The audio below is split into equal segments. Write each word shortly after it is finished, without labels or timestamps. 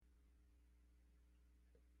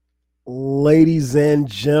Ladies and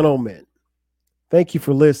gentlemen, thank you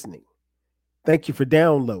for listening. Thank you for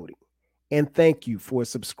downloading. And thank you for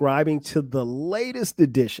subscribing to the latest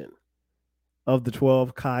edition of the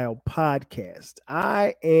 12 Kyle podcast.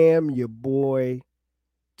 I am your boy,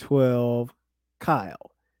 12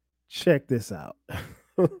 Kyle. Check this out.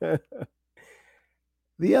 The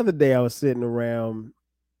other day, I was sitting around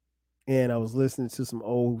and I was listening to some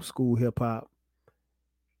old school hip hop.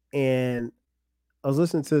 And I was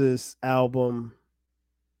listening to this album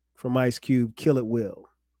from Ice Cube, Kill It Will.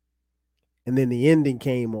 And then the ending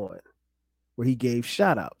came on where he gave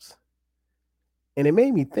shout outs. And it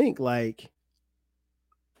made me think like,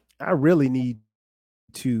 I really need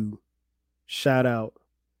to shout out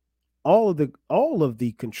all of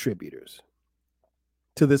the contributors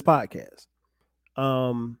to this podcast.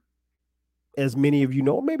 As many of you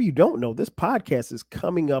know, or maybe you don't know, this podcast is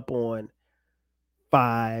coming up on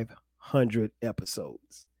 500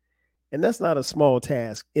 episodes. And that's not a small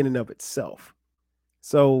task in and of itself.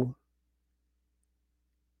 So,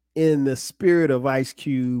 in the spirit of Ice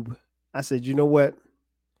Cube, I said, you know what?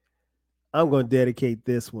 I'm going to dedicate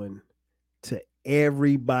this one to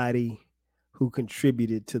everybody who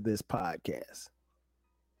contributed to this podcast.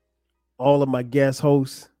 All of my guest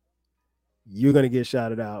hosts, you're going to get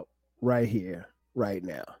shouted out right here, right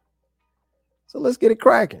now. So let's get it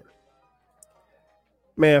cracking.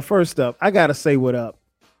 Man, first up, I got to say what up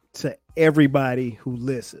to everybody who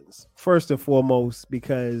listens. First and foremost,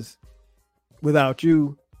 because without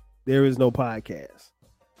you, there is no podcast.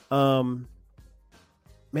 Man,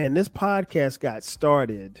 this podcast got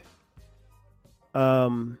started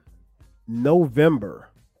November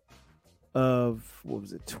of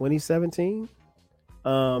 2017.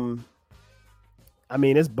 I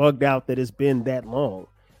mean, it's bugged out that it's been that long.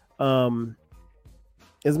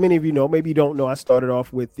 As many of you know, maybe you don't know, I started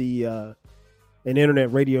off with an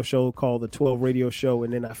internet radio show called the 12 Radio Show,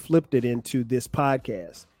 and then I flipped it into this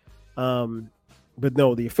podcast. But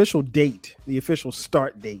no, the official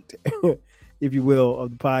start date, if you will,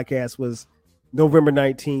 of the podcast was November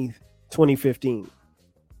 19th, 2015.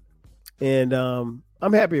 And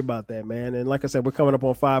I'm happy about that, man. And like I said, we're coming up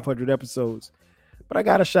on 500 episodes. But I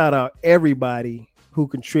got to shout out everybody who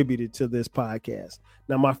contributed to this podcast.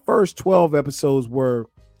 Now, my first 12 episodes were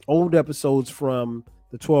old episodes from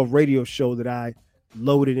the 12 Radio Show that I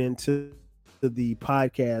loaded into the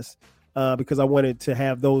podcast. Because I wanted to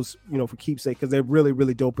have those, for keepsake, because they're really,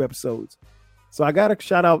 really dope episodes. So I got to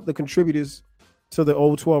shout out the contributors to the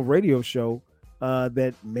old 12 Radio Show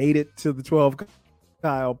that made it to the 12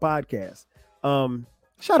 Kyle podcast.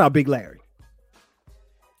 Shout out Big Larry.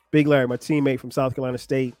 Big Larry, my teammate from South Carolina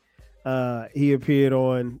State. He appeared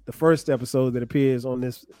on the first episode that appears on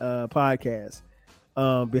this podcast,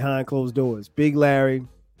 Behind Closed Doors. Big Larry.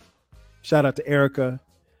 Shout out to Erica.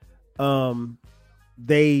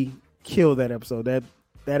 They killed that episode.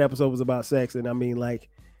 That episode was about sex, and I mean, like,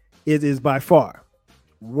 it is by far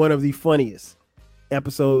one of the funniest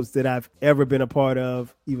episodes that I've ever been a part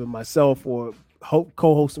of, even myself or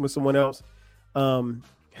co-hosting with someone else.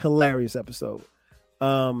 Hilarious episode.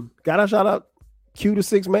 Gotta shout out Q the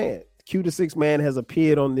Six Man. Q the Six Man has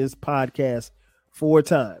appeared on this podcast 4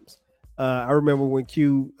 times. I remember when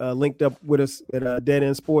Q linked up with us at Dead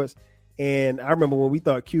End Sports, and I remember when we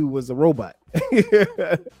thought Q was a robot.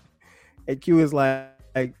 And Q is like,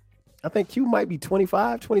 I think Q might be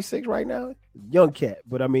 25, 26 right now. Young cat,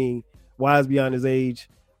 but I mean, wise beyond his age.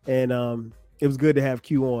 And it was good to have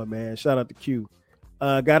Q on, man. Shout out to Q.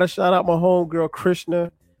 Gotta shout out my homegirl,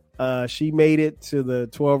 Krishna. She made it to the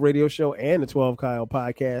 12 Radio Show and the 12 Kyle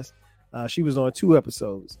podcast. She was on 2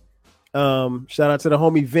 episodes. Shout out to the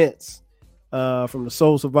homie Vince from the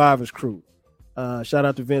Soul Survivors crew. Shout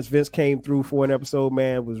out to Vince. Vince came through for an episode,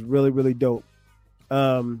 man. It was really, really dope.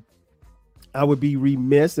 I would be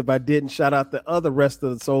remiss if I didn't shout out the other rest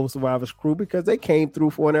of the Soul Survivors crew because they came through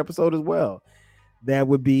for an episode as well. That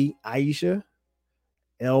would be Aisha,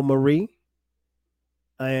 El Marie,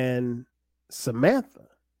 and Samantha.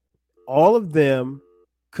 All of them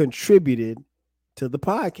contributed to the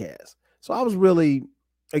podcast. So I was really,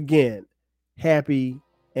 again, happy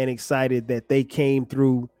and excited that they came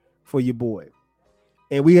through for your boy.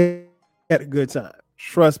 And we had a good time.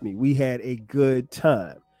 Trust me, we had a good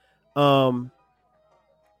time.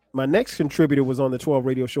 My next contributor was on the 12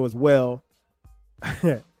 Radio Show as well.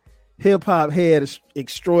 Hip hop head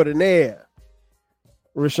extraordinaire,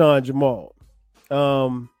 Rashawn Jamal.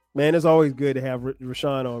 Man, it's always good to have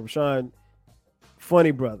Rashawn on. Rashawn,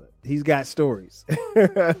 funny brother. He's got stories.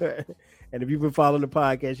 And if you've been following the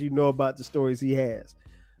podcast, you know about the stories he has.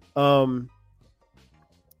 But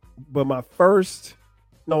my first,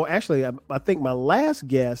 no, actually, I think my last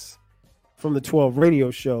guest from the 12 radio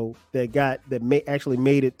show that actually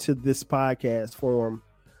made it to this podcast form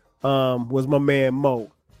was my man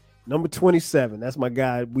Mo, number 27. That's my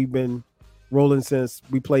guy. We've been rolling since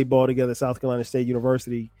we played ball together at South Carolina State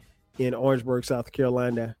University in Orangeburg, South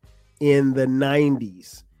Carolina in the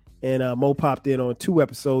 90s. And Mo popped in on 2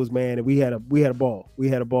 episodes, man, and we had a ball.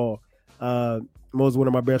 Mo's one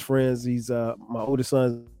of my best friends. He's my oldest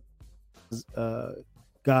son's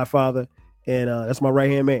godfather, and that's my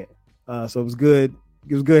right-hand man. So it was good.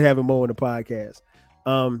 It was good having Mo on the podcast.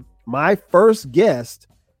 My first guest,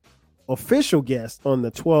 official guest on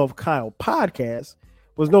the 12 Kyle podcast,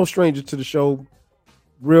 was no stranger to the show.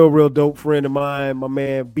 Real dope friend of mine, my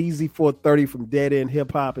man BZ430 from Dead End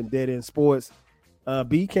Hip Hop and Dead End Sports.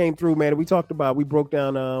 B came through, man. We broke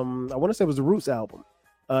down, I want to say it was the Roots album,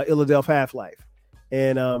 Philadelphia Half-Life.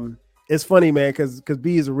 And it's funny, man, because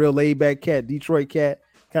B is a real laid-back cat, Detroit cat,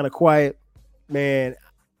 kind of quiet. Man,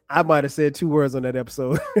 I might have said 2 words on that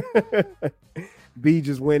episode. B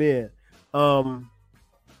just went in.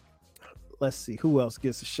 Let's see, who else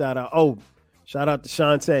gets a shout out? Oh, shout out to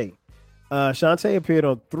Shantae. Shantae appeared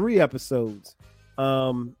on 3 episodes. Me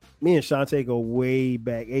and Shantae go way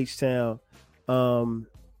back. H-Town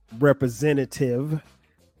representative.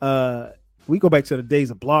 We go back to the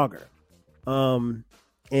days of Blogger.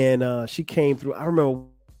 And she came through. I remember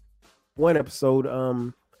one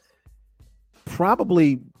episode,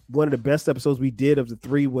 probably one of the best episodes we did of the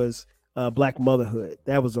 3 was Black Motherhood.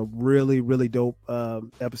 That was a really dope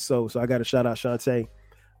episode. So I got to shout out Shantae.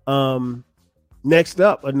 Next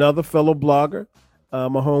up, another fellow blogger, my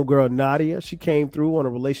homegirl Nadia. She came through on a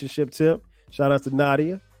relationship tip. Shout out to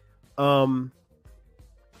Nadia.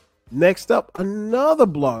 Next up, another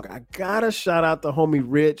blogger. I gotta shout out the homie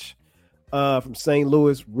Rich from St.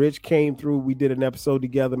 Louis. Rich came through. We did an episode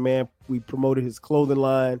together, man. We promoted his clothing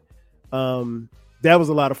line. That was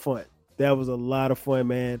a lot of fun.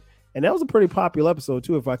 Man. And that was a pretty popular episode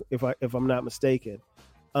too, if I'm not mistaken.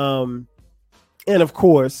 And of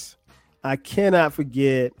course, I cannot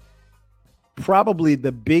forget probably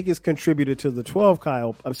the biggest contributor to the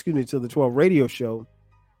 12 radio show.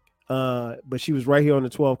 But she was right here on the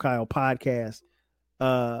 12 Kyle podcast.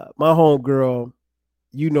 My homegirl,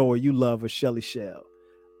 you know her, you love her, Shelly Shell.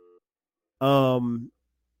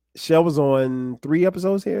 Shell was on 3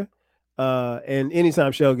 episodes here. And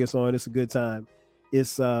anytime Shell gets on, it's a good time.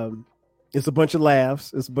 It's a bunch of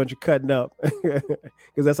laughs. It's a bunch of cutting up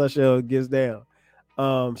because that's how Shell gets down.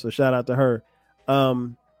 So shout out to her.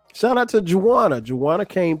 Shout out to Juwana. Juwana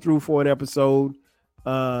came through for an episode.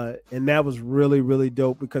 And that was really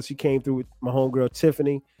dope because she came through with my homegirl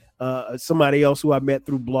Tiffany, somebody else who I met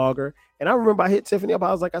through Blogger. And I remember I hit Tiffany up.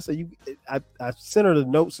 I was like, I sent her the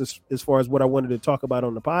notes as far as what I wanted to talk about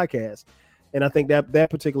on the podcast. And I think that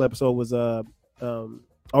particular episode was Are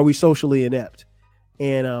We Socially Inept?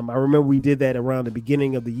 And I remember we did that around the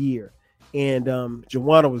beginning of the year. And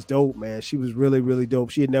Juwana was dope, man. She was really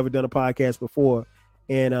dope. She had never done a podcast before.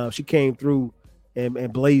 And she came through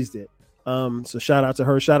and blazed it. So shout out to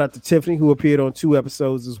her. Shout out to Tiffany, who appeared on 2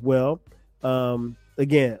 episodes as well.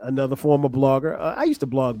 Again, another former blogger. I used to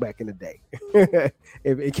blog back in the day,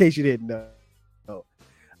 in case you didn't know.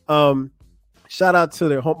 Shout out to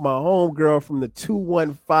my homegirl from the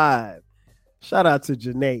 215. Shout out to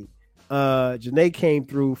Janae. Janae came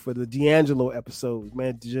through for the D'Angelo episode.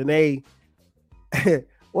 Man, Janae,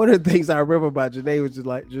 one of the things I remember about Janae was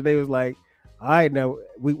like, all right, now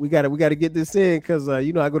we gotta get this in because I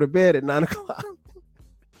go to bed at 9 o'clock.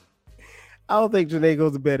 I don't think Janae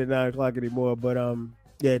goes to bed at 9 o'clock anymore, but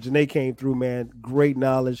yeah, Janae came through, man. Great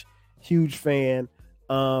knowledge, huge fan.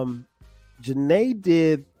 Janae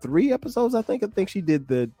did 3 episodes, I think. I think she did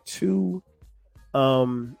the 2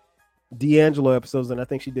 D'Angelo episodes, and I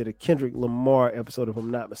think she did a Kendrick Lamar episode, if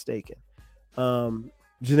I'm not mistaken.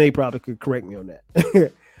 Janae probably could correct me on that.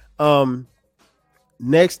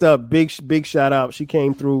 Next up, big shout out. She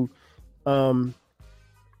came through.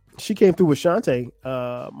 She came through with Shantae,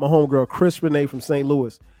 my homegirl Chris Renee from St.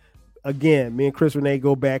 Louis. Again, me and Chris Renee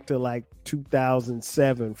go back to like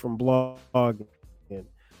 2007 from blogging.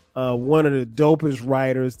 One of the dopest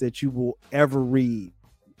writers that you will ever read.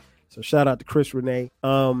 So shout out to Chris Renee.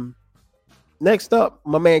 Next up,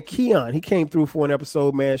 my man Keon. He came through for an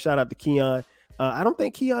episode, man. Shout out to Keon. I don't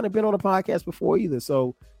think Keon had been on a podcast before either,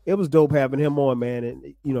 so it was dope having him on, man,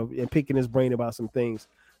 and picking his brain about some things.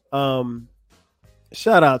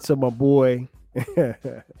 Shout out to my boy,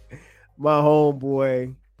 my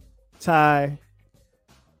homeboy, Ty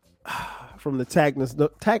from the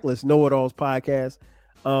Tactless Know-It-Alls podcast.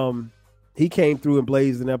 He came through and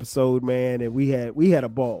blazed an episode, man, and we had a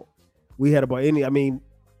ball. He's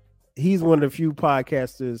one of the few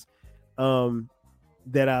podcasters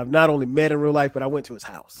that I've not only met in real life, but I went to his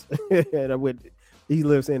house. And he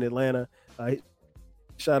lives in Atlanta.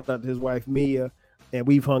 Shout out to his wife, Mia, and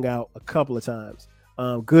we've hung out a couple of times.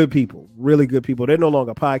 Good people, really good people. They're no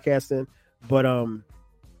longer podcasting, but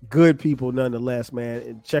good people nonetheless, man.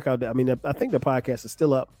 And check out that. I mean, I think the podcast is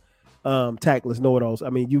still up. Tactless Know-It-Alls. I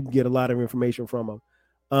mean, you can get a lot of information from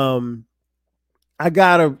them.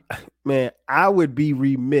 I would be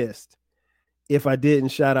remiss if I didn't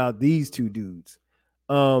shout out these two dudes.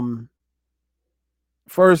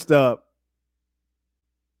 First up,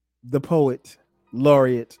 the poet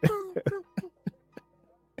laureate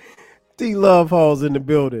D Love Hall's in the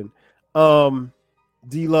building.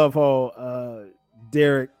 D Love Hall,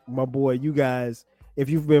 Derek, my boy, you guys, if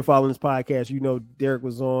you've been following this podcast, you know Derek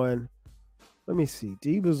was on, let me see,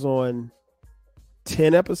 D was on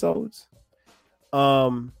 10 episodes.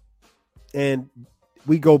 And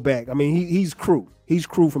we go back. I mean, he's crew. He's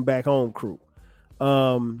crew from back home crew.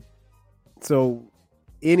 So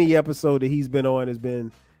any episode that he's been on has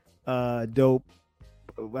been dope.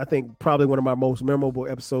 I think probably one of my most memorable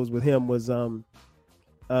episodes with him was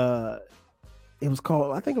it was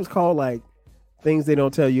called like Things They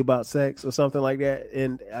Don't Tell You About Sex or something like that.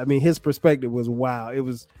 And I mean, his perspective was wow. It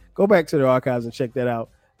was, go back to the archives and check that out.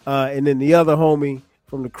 And then the other homie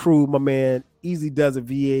from the crew, my man, Easy Does It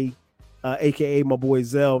VA, aka my boy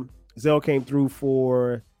Zell. Zell came through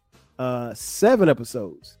for 7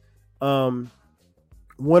 episodes. One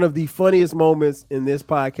of the funniest moments in this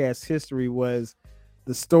podcast history was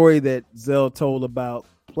the story that Zell told about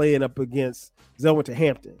playing up against, Zell went to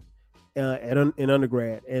Hampton in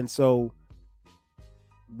undergrad. And so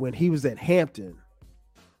when he was at Hampton,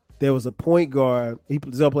 there was a point guard.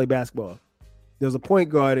 Zell played basketball. There was a point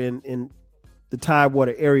guard in the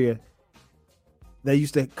Tidewater area that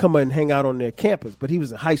used to come and hang out on their campus, but he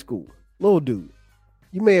was in high school. Little dude.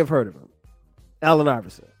 You may have heard of him. Allen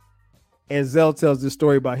Iverson. And Zell tells this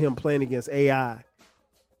story about him playing against AI,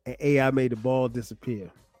 and AI made the ball disappear.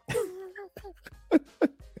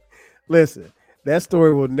 Listen, that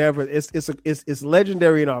story will never, it's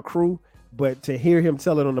legendary in our crew, but to hear him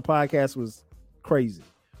tell it on the podcast was crazy.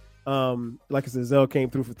 Like I said, Zell came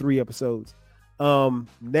through for 3 episodes.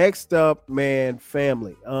 Next up, man,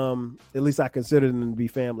 family. At least I consider them to be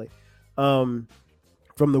family. From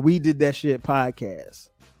the We Did That Shit podcast,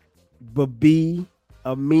 Babi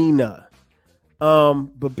Amina.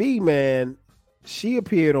 Babi, man, she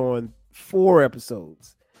appeared on 4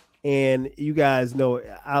 episodes, and you guys know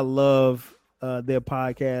I love their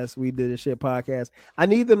podcast. We Did That Shit podcast. I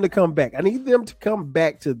need them to come back. I need them to come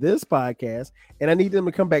back to this podcast, and I need them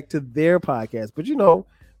to come back to their podcast. But you know,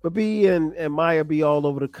 Babi and Maya be all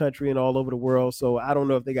over the country and all over the world, so I don't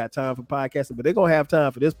know if they got time for podcasting, but they're gonna have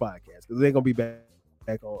time for this podcast because they're gonna be back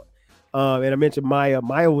on. And I mentioned Maya.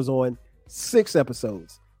 Maya was on 6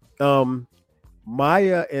 episodes.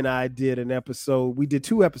 Maya and I did an episode. We did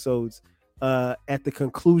 2 episodes at the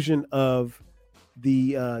conclusion of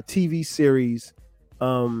the TV series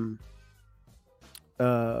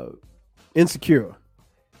Insecure.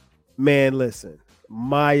 Man, listen,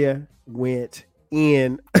 Maya went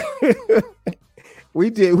in. We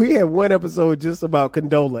had 1 episode just about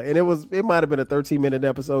Condola, and it might have been a 13-minute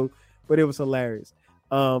episode, but it was hilarious.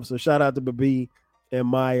 So shout out to Babi and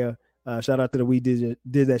Maya. Shout out to the We Did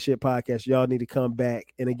That Shit podcast. Y'all need to come back.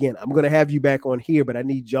 And again, I'm going to have you back on here, but I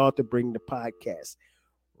need y'all to bring the podcast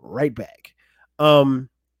right back.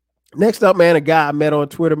 Next up, man, a guy I met on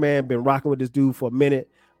Twitter, man, been rocking with this dude for a minute.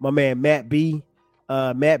 My man, Matt B.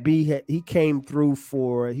 Matt B, he came through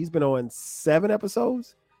he's been on 7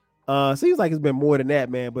 episodes. Seems like it's been more than that,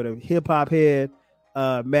 man, but a hip hop head.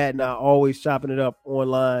 Matt and I always chopping it up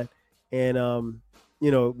online. And, you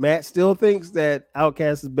know, Matt still thinks that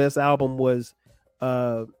Outkast's best album was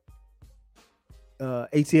ATLiens.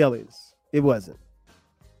 It wasn't.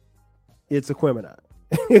 It's Aquemini.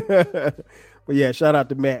 But yeah, shout out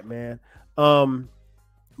to Matt, man.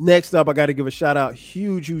 Next up, I got to give a shout out,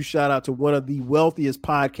 huge shout out to one of the wealthiest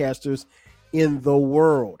podcasters in the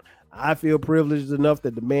world. I feel privileged enough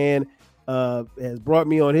that the man has brought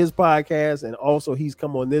me on his podcast, and also he's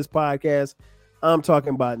come on this podcast. I'm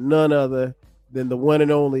talking about none other than the one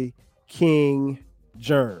and only King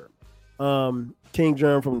Germ. King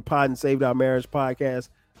Germ from the Pod and Saved Our Marriage podcast.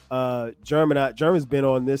 Germ has been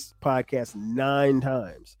on this podcast 9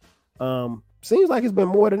 times. Seems like it's been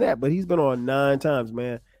more than that, but he's been on 9 times,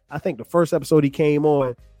 man. I think the first episode he came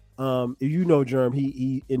on, if you know Germ,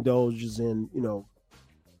 he indulges in, you know,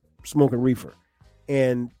 smoking reefer.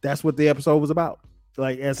 And that's what the episode was about.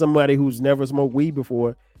 Like, as somebody who's never smoked weed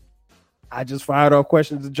before, I just fired off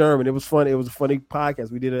questions to Germ, and it was funny. It was a funny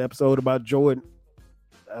podcast. We did an episode about Jordan.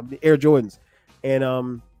 Air Jordans,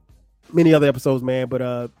 and many other episodes, man.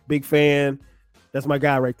 But big fan. That's my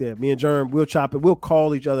guy right there. Me and Germ, we'll chop it. We'll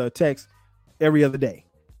call each other a text every other day.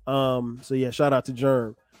 So yeah, shout out to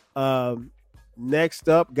Germ. Next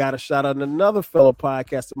up, got to shout out another fellow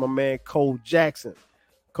podcaster, my man Cole Jackson.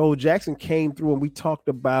 Cole Jackson came through and we talked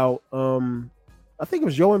about I think it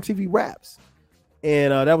was Yo MTV Raps.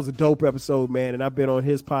 And that was a dope episode, man. And I've been on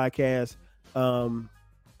his podcast along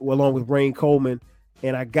with Rain Coleman.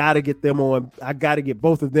 And I got to get them on. I got to get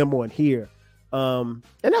both of them on here. And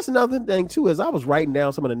that's another thing, too, is I was writing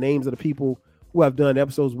down some of the names of the people who I've done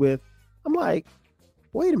episodes with. I'm like,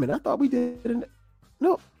 wait a minute. I thought we did.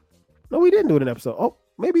 No, we didn't do an episode. Oh,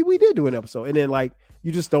 maybe we did do an episode. And then, like,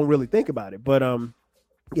 you just don't really think about it. But,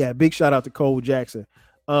 yeah, big shout out to Cole Jackson.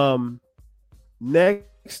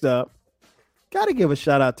 Next up, got to give a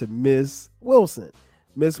shout out to Miss Wilson.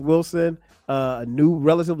 Miss Wilson, a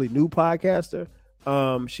relatively new podcaster.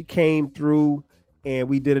 She came through and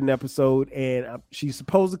we did an episode, and she's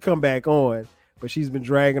supposed to come back on, but she's been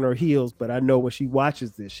dragging her heels. But I know when she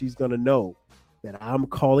watches this, she's going to know that I'm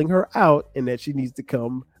calling her out and that she needs to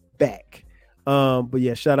come back. But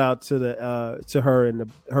yeah, shout out to her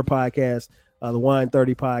and her podcast, the Wine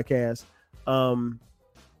 30 podcast.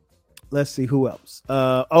 Let's see who else.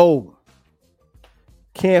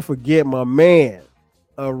 Can't forget my man,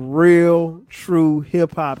 a real true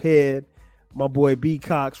hip hop head, my boy B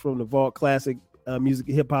Cox from the Vault Classic Music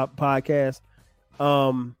Hip Hop Podcast.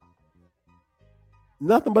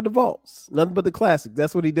 Nothing but the vaults, nothing but the classics.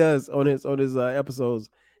 That's what he does on his episodes.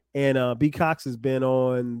 And B Cox has been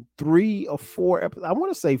on 3 or 4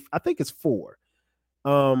 episodes. I think it's 4.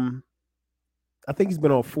 I think he's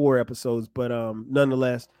been on 4 episodes, but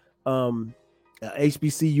nonetheless,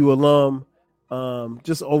 HBCU alum,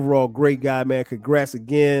 just overall great guy, man. Congrats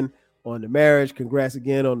again on the marriage. Congrats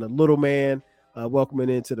again on the little man. Welcoming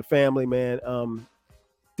into the family, man.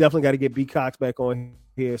 Definitely got to get B Cox back on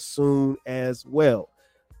here soon as well.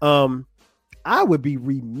 I would be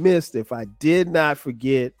remiss if I did not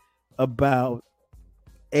forget about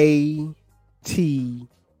ATP,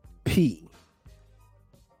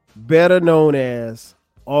 better known as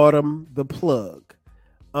Autumn the Plug.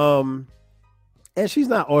 And she's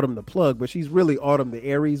not Autumn the Plug, but she's really Autumn the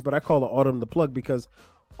Aries, but I call her Autumn the Plug because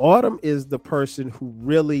Autumn is the person who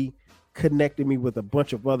really connected me with a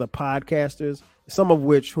bunch of other podcasters, some of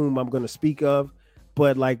which whom I'm going to speak of.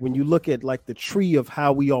 But like when you look at like the tree of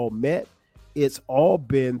how we all met, it's all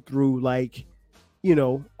been through like,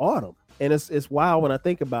 Autumn. And it's wild when I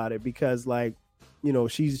think about it because like,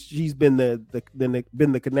 she's been the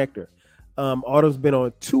connector. Autumn's been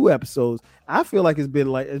on 2 episodes. I feel like it's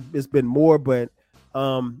been more, but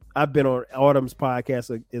I've been on Autumn's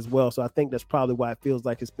podcast as well. So I think that's probably why it feels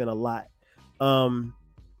like it's been a lot.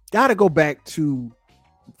 Gotta go back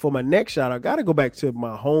for my next shout out, gotta go back to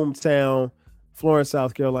my hometown, Florence,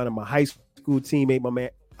 South Carolina, my high school teammate, my man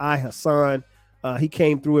Hassan. He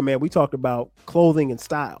came through and man, we talked about clothing and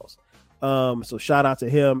styles. So shout out to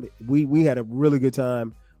him. We had a really good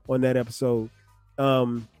time on that episode.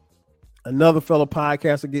 Another fellow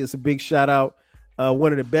podcaster gets a big shout out.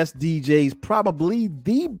 One of the best DJs, probably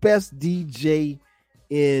the best DJ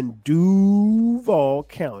in Duval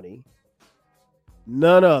County.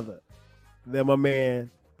 None other than my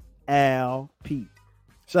man Al Pete.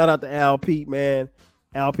 Shout out to Al Pete, man.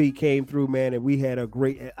 Al Pete came through, man, and we had a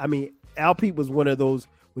great. I mean, Al Pete was one of those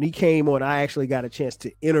when he came on. I actually got a chance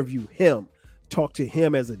to interview him, talk to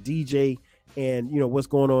him as a DJ, and what was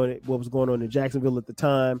going on in Jacksonville at the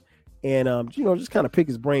time, and just kind of pick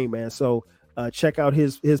his brain, man. So check out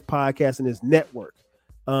his podcast and his network.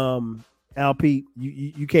 Al Pete,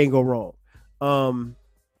 you can't go wrong.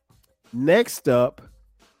 Next up,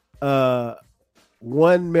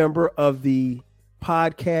 one member of the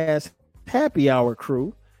podcast Happy Hour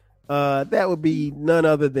crew. That would be none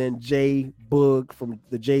other than Jay Boog from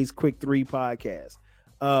the Jay's Quick 3 podcast.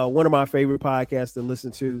 One of my favorite podcasts to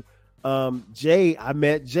listen to. I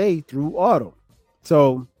met Jay through Autumn.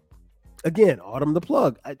 So again, Autumn the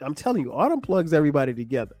Plug. I'm telling you, Autumn plugs everybody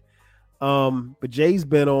together. But Jay's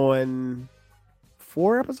been on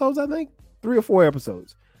 4 episodes, I think 3 or 4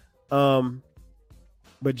 episodes.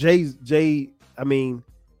 But Jay, I mean,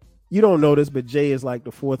 you don't know this, but Jay is like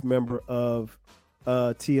the 4th member of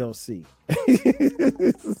TLC.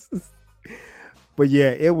 But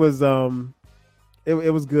yeah, it was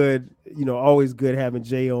it was good, always good having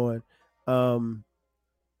Jay on.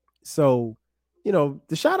 So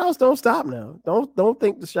the shout outs don't stop now. Don't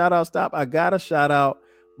think the shout outs stop. I gotta shout out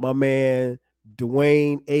my man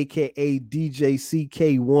Dwayne, aka DJ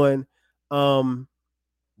CK1.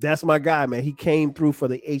 That's my guy, man. He came through for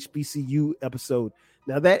the HBCU episode.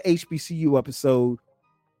 Now that HBCU episode,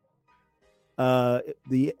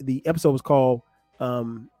 the episode was called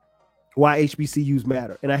Why HBCUs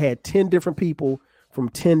Matter. And I had 10 different people from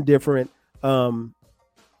 10 different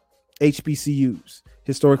HBCUs,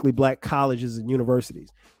 historically black colleges and universities.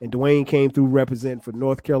 And Dwayne came through representing for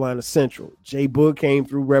North Carolina Central. Jay Boog came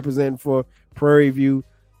through representing for Prairie View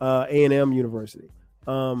A&M University.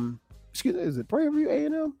 Excuse me, is it Prairie View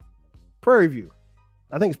A&M? Prairie View.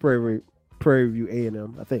 I think it's Prairie View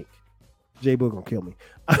A&M, I think. Jay Boog gonna kill me.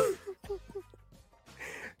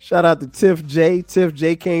 Shout out to Tiff J. Tiff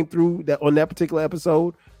J came through on that particular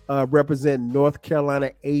episode, representing North Carolina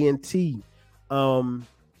A&T. And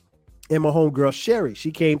my homegirl Sherry, she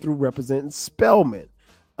came through representing Spelman.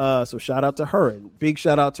 So shout out to her, and big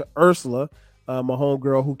shout out to Ursula, my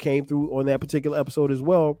homegirl, who came through on that particular episode as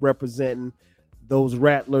well, representing those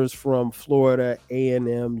Rattlers from Florida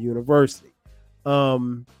A&M University.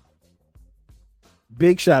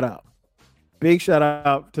 Big shout out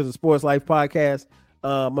to the Sports Life Podcast.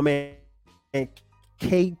 My man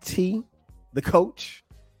KT, the coach,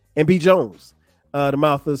 and B Jones, the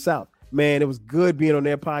mouth of the South. Man, it was good being on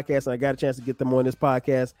their podcast, and I got a chance to get them on this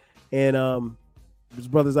podcast. And his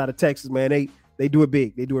brothers out of Texas, man, they do it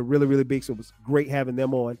big. They do it really, really big. So it was great having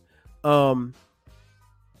them on.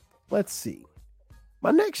 Let's see.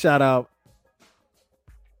 My next shout out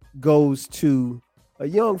goes to a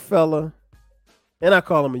young fella, and I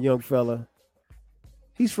call him a young fella.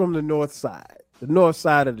 He's from the north side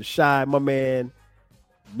of the Chi, my man,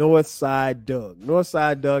 Northside Doug.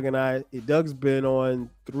 Northside Doug and I, Doug's been on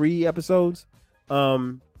 3 episodes.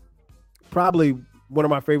 Probably one of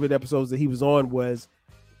my favorite episodes that he was on was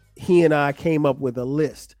he and I came up with a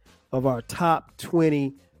list of our top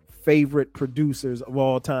 20 favorite producers of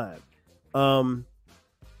all time.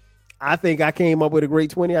 I think I came up with a great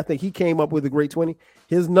 20. I think he came up with a great 20.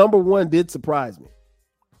 His number 1 did surprise me.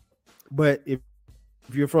 But if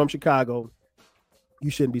you're from Chicago, you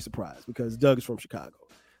shouldn't be surprised because Doug is from Chicago.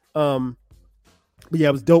 But yeah,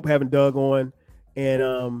 it was dope having Doug on,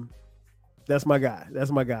 and that's my guy. That's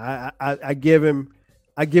my guy. I give him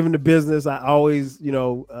the business. I always,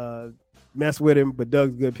 mess with him, but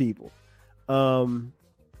Doug's good people.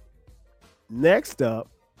 Next up,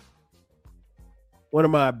 one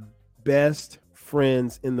of my best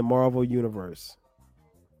friends in the Marvel universe,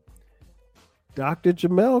 Dr.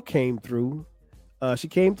 Jamel came through. She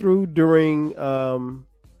came through during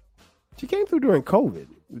COVID,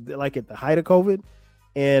 like at the height of COVID,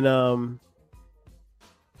 and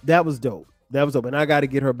that was dope. And I got to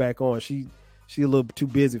get her back on. She a little too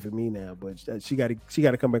busy for me now, but she got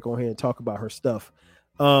to come back on here and talk about her stuff.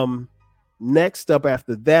 Next up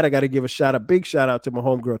after that, I got to give a big shout out to my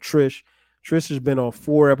homegirl Trish. Trish has been on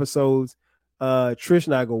 4 episodes. Trish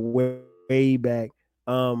and I go way back.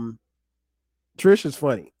 Trish is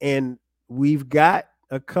funny, and we've got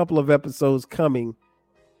a couple of episodes coming.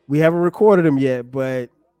 We haven't recorded them yet, but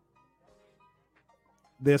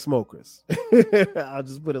they're smokers. I'll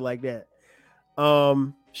just put it like that.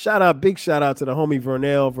 Big shout out to the homie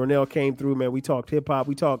Vernell. Vernell came through, man. We talked hip hop.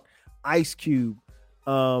 We talked Ice Cube.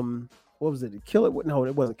 What was it? Kill It? No,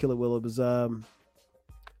 it wasn't Kill It Will. It was I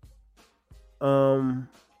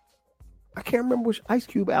can't remember which Ice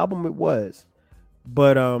Cube album it was,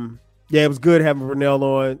 but yeah, it was good having Vernell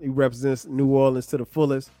on. He represents New Orleans to the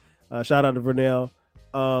fullest. Shout out to Vernell.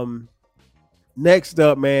 Next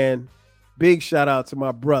up, man, big shout out to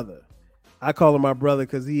my brother. I call him my brother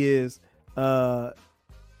because he is from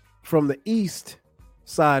the east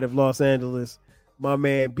side of Los Angeles. My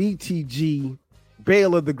man BTG,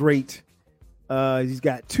 Baylor the Great. He's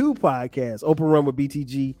got 2 podcasts, Open Run with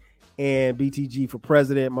BTG and BTG for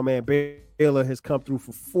President. My man Baylor has come through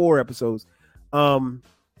for 4 episodes.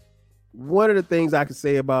 One of the things I can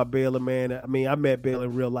say about Baylor, man, I mean, I met Baylor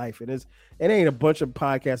in real life, and it ain't a bunch of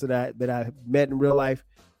podcasts that I met in real life,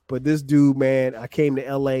 but this dude, man, I came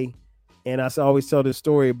to LA, and I always tell this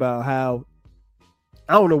story about how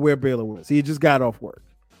I don't know where Baylor was. He had just got off work,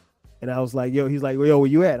 and I was like, yo, he's like, well, yo, where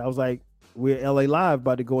you at? I was like, we're at LA Live,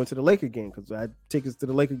 about to go into the Laker game, because I had tickets to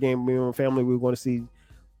the Laker game. Me and my family, we were going to see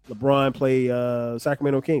LeBron play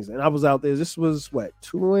Sacramento Kings, and I was out there. This was what,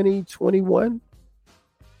 2021?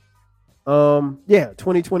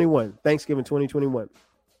 2021, Thanksgiving 2021.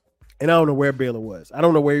 And I don't know where Baylor was. I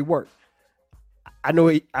don't know where he worked. I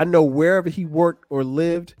know wherever he worked or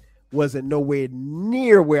lived wasn't nowhere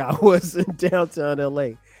near where I was in downtown LA.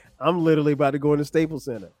 I'm literally about to go in the Staples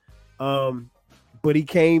Center. But he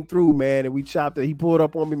came through, man, and we chopped it. He pulled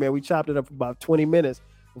up on me, man. We chopped it up for about 20 minutes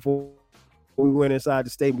before we went inside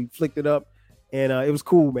the stadium. We flicked it up, and it was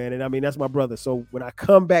cool, man. And I mean, that's my brother. So when I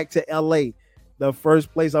come back to LA, the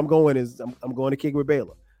first place I'm going is I'm going to kick with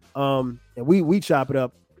Baylor. And we chop it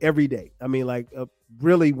up every day. I mean, like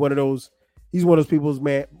really one of those. He's one of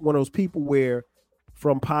those people where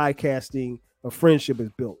from podcasting a friendship is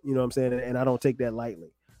built. You know what I'm saying? And I don't take that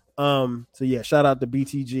lightly. So yeah, shout out to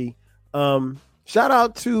BTG. Shout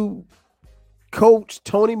out to Coach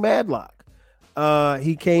Tony Madlock.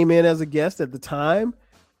 He came in as a guest at the time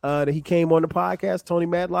that he came on the podcast. Tony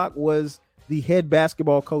Madlock was the head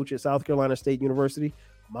basketball coach at South Carolina State University,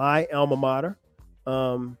 my alma mater.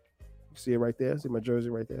 See it right there. See my jersey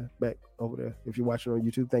right there, back over there. If you're watching on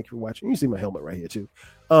YouTube, thank you for watching. You see my helmet right here too.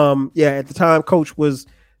 Yeah, at the time, Coach was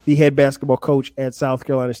the head basketball coach at South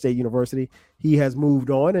Carolina State University. He has moved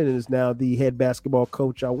on and is now the head basketball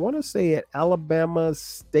coach, I want to say, at Alabama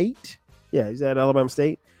State. Yeah, he's at Alabama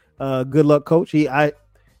State. Good luck, Coach. Great.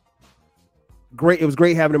 It was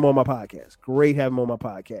great having him on my podcast.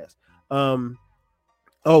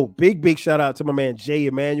 Big shout out to my man Jay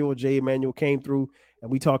Emanuel. Jay Emanuel came through and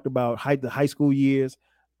we talked about the high school years.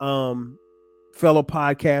 Fellow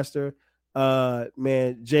podcaster.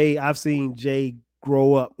 Man, Jay, I've seen Jay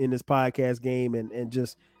grow up in this podcast game and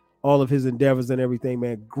just all of his endeavors and everything,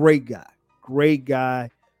 man. Great guy.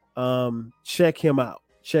 Check him out.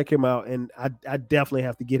 And I definitely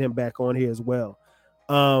have to get him back on here as well.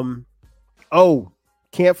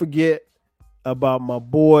 Can't forget about my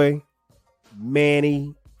boy,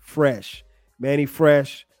 Manny Fresh.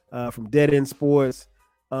 From Dead End Sports.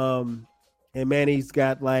 And Manny's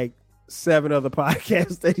got like 7 other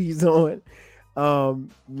podcasts that he's on.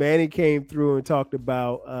 Manny came through and talked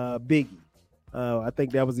about Biggie. I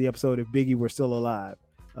think that was the episode if Biggie were still alive.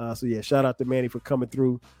 So yeah, shout out to Manny for coming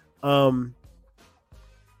through. And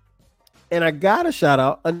I got to shout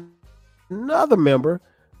out another member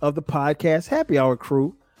of the podcast Happy Hour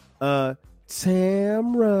crew, Tamra.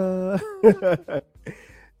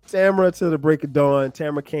 Tamra to the break of dawn.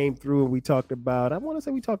 Tamra came through and we talked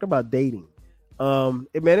about dating.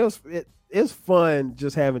 It's fun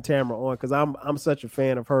just having Tamra on because I'm such a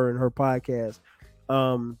fan of her and her podcast.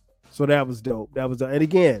 So that was dope. And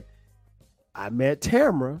again, I met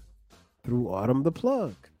Tamra through Autumn the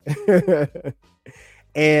Plug.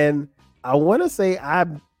 And I want to say I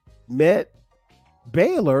met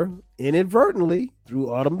Baylor inadvertently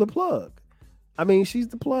through Autumn the Plug. I mean, she's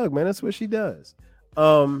the plug, man. That's what she does.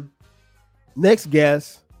 Next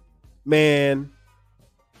guest, man.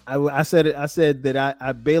 I said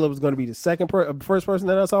that Baylor was going to be the first person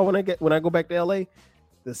that I saw when I go back to LA.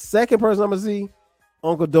 The second person I'm gonna see,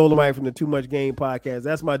 Uncle Dolomite from the Too Much Game podcast.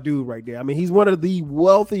 That's my dude right there. I mean, he's one of the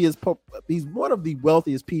wealthiest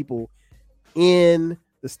people in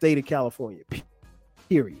the state of California.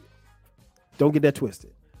 Period. Don't get that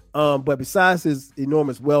twisted. But besides his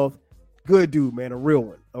enormous wealth, good dude, man, a real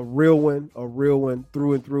one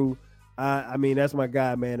through and through. I mean, that's my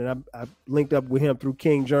guy, man. And I linked up with him through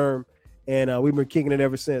King Germ, and we've been kicking it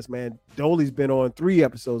ever since, man. Dolly's been on 3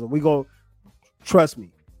 episodes, and trust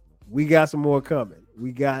me, we got some more coming.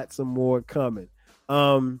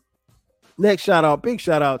 Next big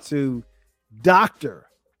shout out to Dr.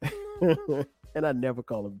 and I never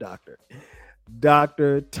call him Doctor.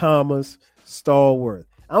 Dr. Thomas Stallworth.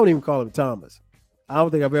 I don't even call him Thomas. I don't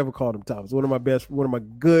think I've ever called him Thomas. One of my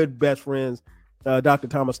good best friends, Dr.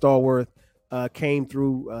 Thomas Stallworth, came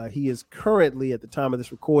through. He is currently, at the time of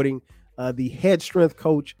this recording, the head strength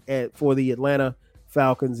coach for the Atlanta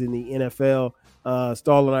Falcons in the NFL.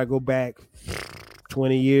 Stall and I go back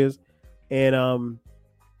 20 years, and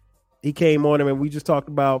he came on and we just talked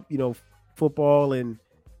about football and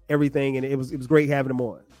everything, and it was great having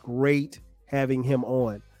him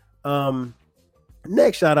on.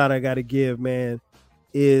 Next shout out I got to give, man,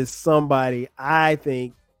 is somebody I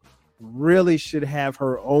think really should have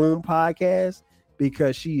her own podcast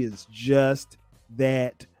because she is just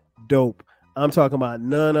that dope. I'm talking about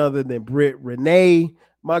none other than Britt Renee,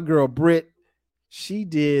 my girl Britt. She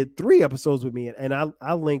did 3 episodes with me, and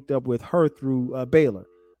I linked up with her through Baylor.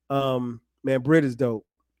 Man, Britt is dope.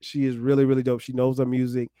 She is really, really dope. She knows her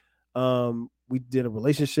music. We did a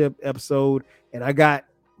relationship episode, and I got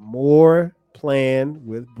more planned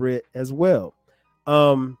with Britt as well.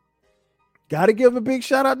 Got to give a big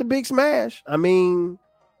shout out to Big Smash. I mean,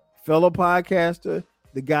 fellow podcaster,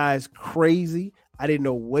 the guy's crazy. I didn't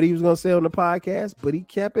know what he was going to say on the podcast, but he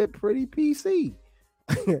kept it pretty PC.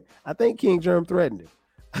 I think King Germ threatened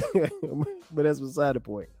him, but that's beside the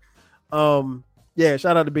point. Yeah,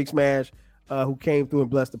 shout out to Big Smash, who came through and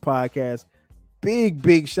blessed the podcast.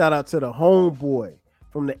 Big shout out to the homeboy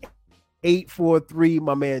from the 843,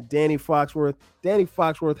 my man Danny Foxworth. Danny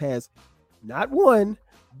Foxworth has not 1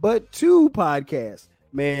 but 2 podcasts.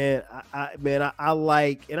 Man, I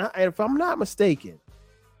like, and if I'm not mistaken,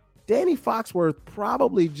 Danny Foxworth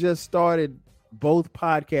probably just started both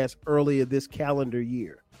podcasts earlier this calendar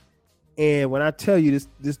year. And when I tell you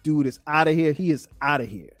this dude is out of here, he is out of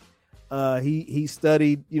here. He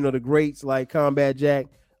studied, the greats like Combat Jack.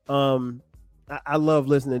 I love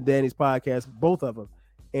listening to Danny's podcast, both of them.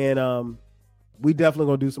 And we definitely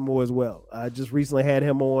gonna do some more as well. I just recently had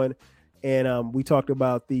him on, and we talked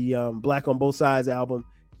about the Black on Both Sides album,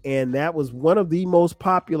 and that was one of the most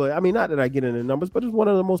popular. I mean, not that I get into numbers, but it's one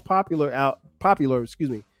of the most popular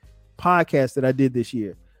podcasts that I did this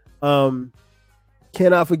year.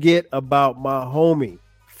 Cannot forget about my homie,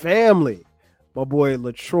 family, my boy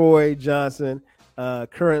LaTroy Johnson.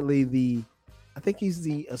 Currently I think he's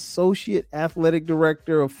the associate athletic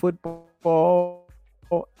director of football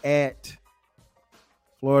at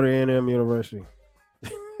Florida A&M University.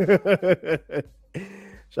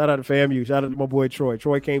 Shout out to FAMU. Shout out to my boy Troy.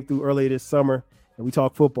 Troy came through earlier this summer, and we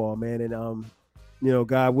talked football, man. And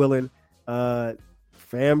God willing,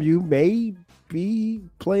 FAMU may be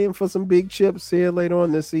playing for some big chips here later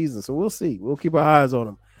on this season. So we'll see. We'll keep our eyes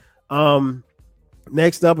on them.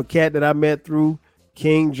 Next up, a cat that I met through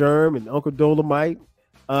King Germ and Uncle Dolomite,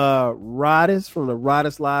 Rodis from the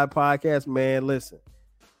Rodis Live podcast. Man, listen,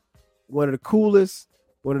 one of the coolest,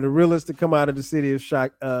 one of the realest to come out of the city of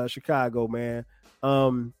Chicago, man.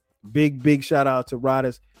 Big shout out to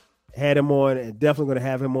Rodis. Had him on, and definitely going to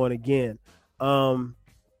have him on again.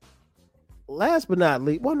 Last but not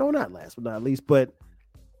least, well, no, not last but not least, but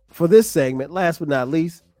for this segment, last but not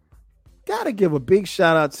least, got to give a big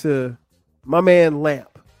shout out to my man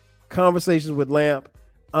Lamp. Conversations with Lamp.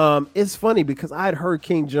 It's funny because I'd heard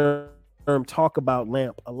King Germ talk about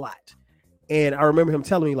Lamp a lot, and I remember him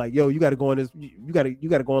telling me like, "Yo, you got to go on this. You got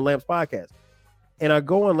to go on Lamp's podcast." And I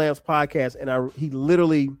go on Lamp's podcast, and he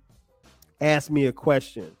literally asked me a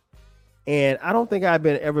question, and I don't think I've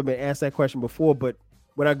ever been asked that question before, but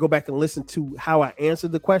when I go back and listen to how I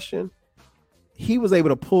answered the question, he was able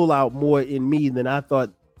to pull out more in me than I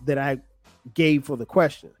thought that I gave for the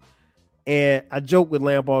question. And I joke with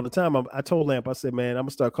Lamp all the time. I told Lamp, I said, man, I'm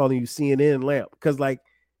gonna start calling you CNN Lamp, because like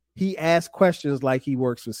he asks questions like he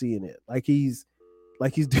works for CNN, like he's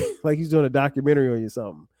doing a documentary on you or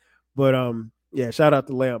something. But yeah, shout out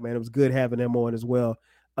to Lamp, man. It was good having him on as well.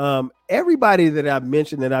 Everybody that I've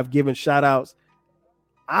mentioned that I've given shout outs,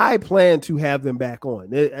 I plan to have them back on.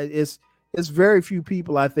 It's very few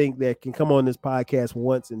people I think that can come on this podcast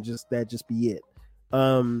once and just be it.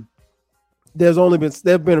 There's been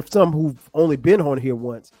some who've only been on here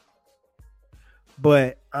once,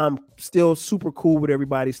 but I'm still super cool with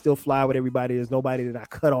everybody, still fly with everybody. There's nobody that I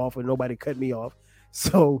cut off or nobody cut me off.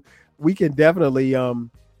 So we can definitely do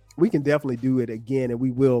it again, and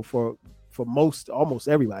we will for almost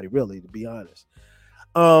everybody, really, to be honest.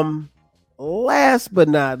 Last but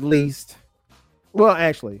not least, well,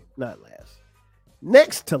 actually, not last.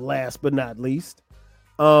 Next to last but not least,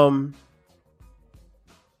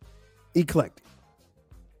 Eclectic.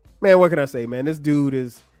 Man, what can I say, man? This dude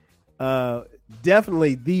is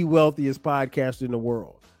definitely the wealthiest podcaster in the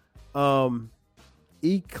world.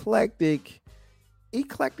 Eclectic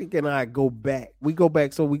and I go back. We go back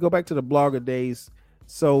to the blogger days.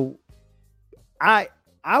 So I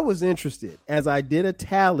was interested as I did a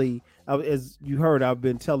tally. As you heard, I've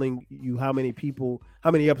been telling you how many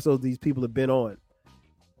episodes these people have been on.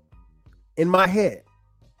 In my head,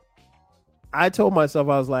 I told myself,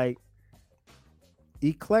 I was like,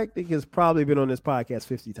 Eclectic has probably been on this podcast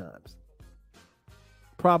 50 times.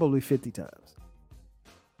 Probably 50 times.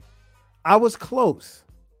 I was close.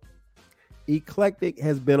 Eclectic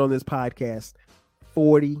has been on this podcast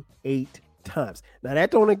 48 times. Now, that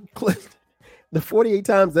don't include the 48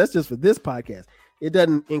 times, that's just for this podcast. It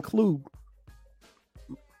doesn't include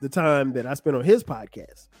the time that I spent on his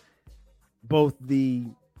podcast, both the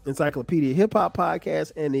Encyclopedia Hip Hop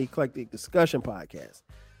podcast and the Eclectic Discussion podcast.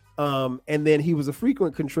 And then he was a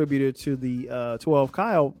frequent contributor to the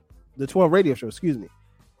 12 radio show, excuse me.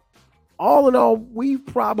 All in all, we've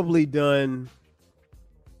probably done,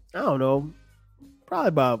 I don't know, probably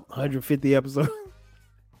about 150 episodes.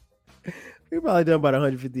 We've probably done about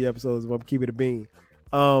 150 episodes if I'm keeping it a bean.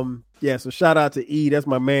 Yeah, so shout out to E. That's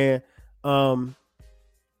my man.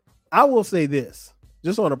 I will say this,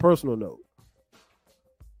 just on a personal note.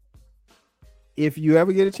 If you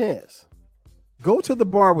ever get a chance, go to the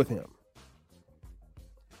bar with him.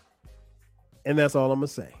 And that's all I'm going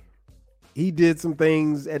to say. He did some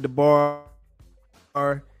things at the bar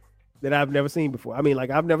that I've never seen before. I mean, like,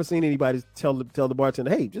 I've never seen anybody tell the bartender,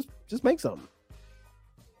 hey, just make something.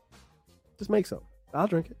 Just make something. I'll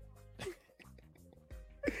drink it.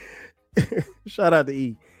 Shout out to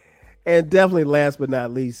E. And definitely last but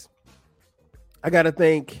not least, I got to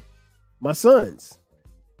thank my sons,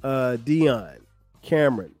 Dion,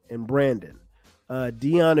 Cameron, and Brandon.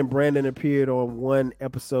 Dion and Brandon appeared on one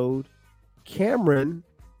episode. Cameron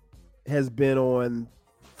has been on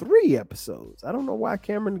 3 episodes. I don't know why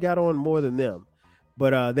Cameron got on more than them,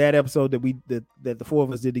 but that episode that the 4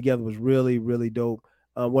 of us did together was really, really dope.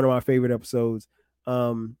 One of my favorite episodes.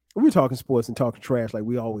 We were talking sports and talking trash like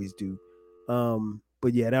we always do.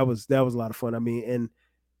 But yeah, that was a lot of fun. I mean, and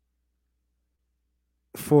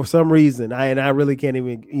for some reason, I really can't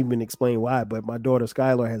even explain why, but my daughter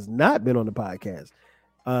Skylar has not been on the podcast.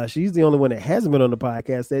 She's the only one that hasn't been on the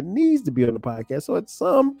podcast that needs to be on the podcast. So at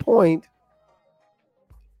some point,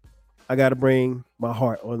 I got to bring my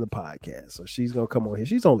heart on the podcast. So she's gonna come on here.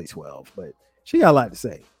 She's only 12, but she got a lot to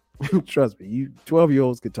say. Trust me, you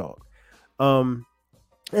 12-year-olds can talk. And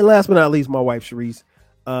last but not least, my wife Sharice.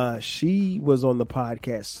 She was on the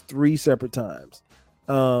podcast 3 separate times.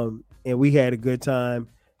 And we had a good time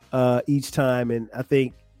each time. And I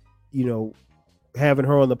think, having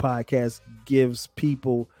her on the podcast gives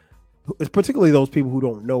people, particularly those people who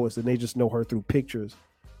don't know us and they just know her through pictures,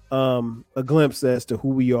 a glimpse as to who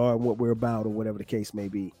we are and what we're about or whatever the case may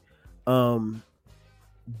be.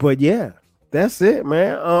 But yeah, that's it,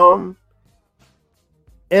 man.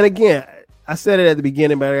 And again, I said it at the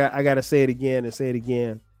beginning, but I got to say it again and say it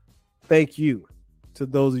again. Thank you to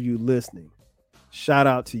those of you listening. Shout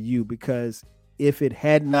out to you, because if it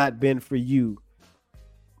had not been for you,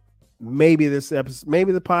 maybe this episode,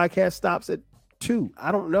 maybe the podcast stops at 2.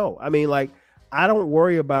 I don't know. I mean, like, I don't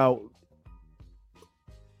worry about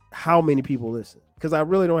how many people listen because I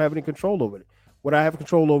really don't have any control over it. What I have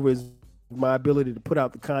control over is my ability to put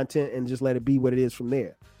out the content and just let it be what it is from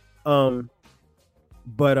there.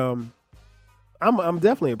 But I'm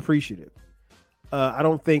definitely appreciative. I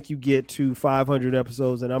don't think you get to 500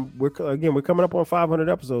 episodes, and we're coming up on 500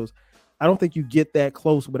 episodes. I don't think you get that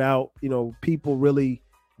close without people really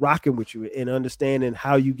rocking with you and understanding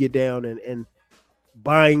how you get down and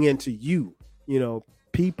buying into you.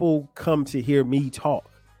 People come to hear me talk.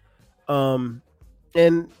 And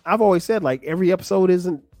I've always said, like, every episode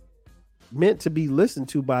isn't meant to be listened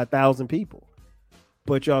to by 1,000 people,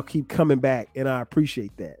 but y'all keep coming back, and I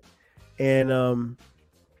appreciate that. And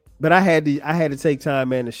but I had to take time,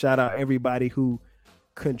 man, to shout out everybody who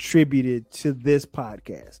contributed to this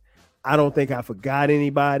podcast. I don't think I forgot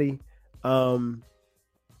anybody.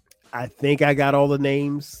 I think I got all the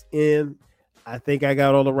names in. I think I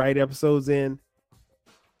got all the right episodes in.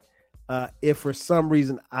 If for some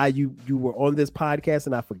reason you were on this podcast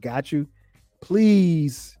and I forgot you,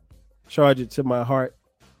 please charge it to my heart.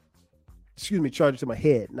 Charge it to my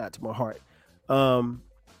head, not to my heart.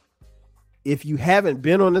 If you haven't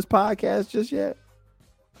been on this podcast just yet,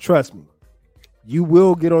 trust me, you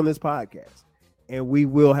will get on this podcast and we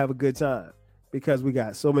will have a good time because we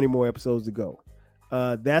got so many more episodes to go.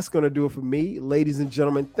 That's going to do it for me. Ladies and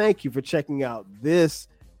gentlemen, thank you for checking out this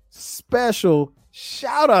special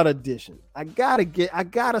shout out edition. I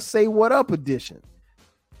gotta say what up edition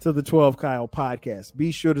to the 12 Kyle podcast.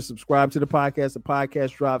 Be sure to subscribe to the podcast. The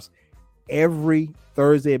podcast drops every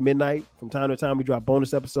Thursday at midnight. From time to time, we drop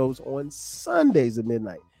bonus episodes on Sundays at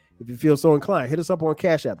midnight. If you feel so inclined, hit us up on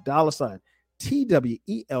Cash App, $TWELVEKYLE.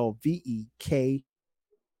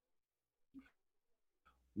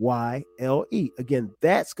 Again,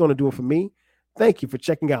 that's going to do it for me. Thank you for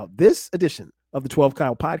checking out this edition of the 12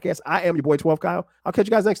 Kyle podcast. I am your boy 12 Kyle. I'll catch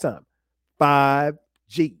you guys next time. 5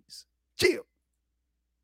 G's. Chill.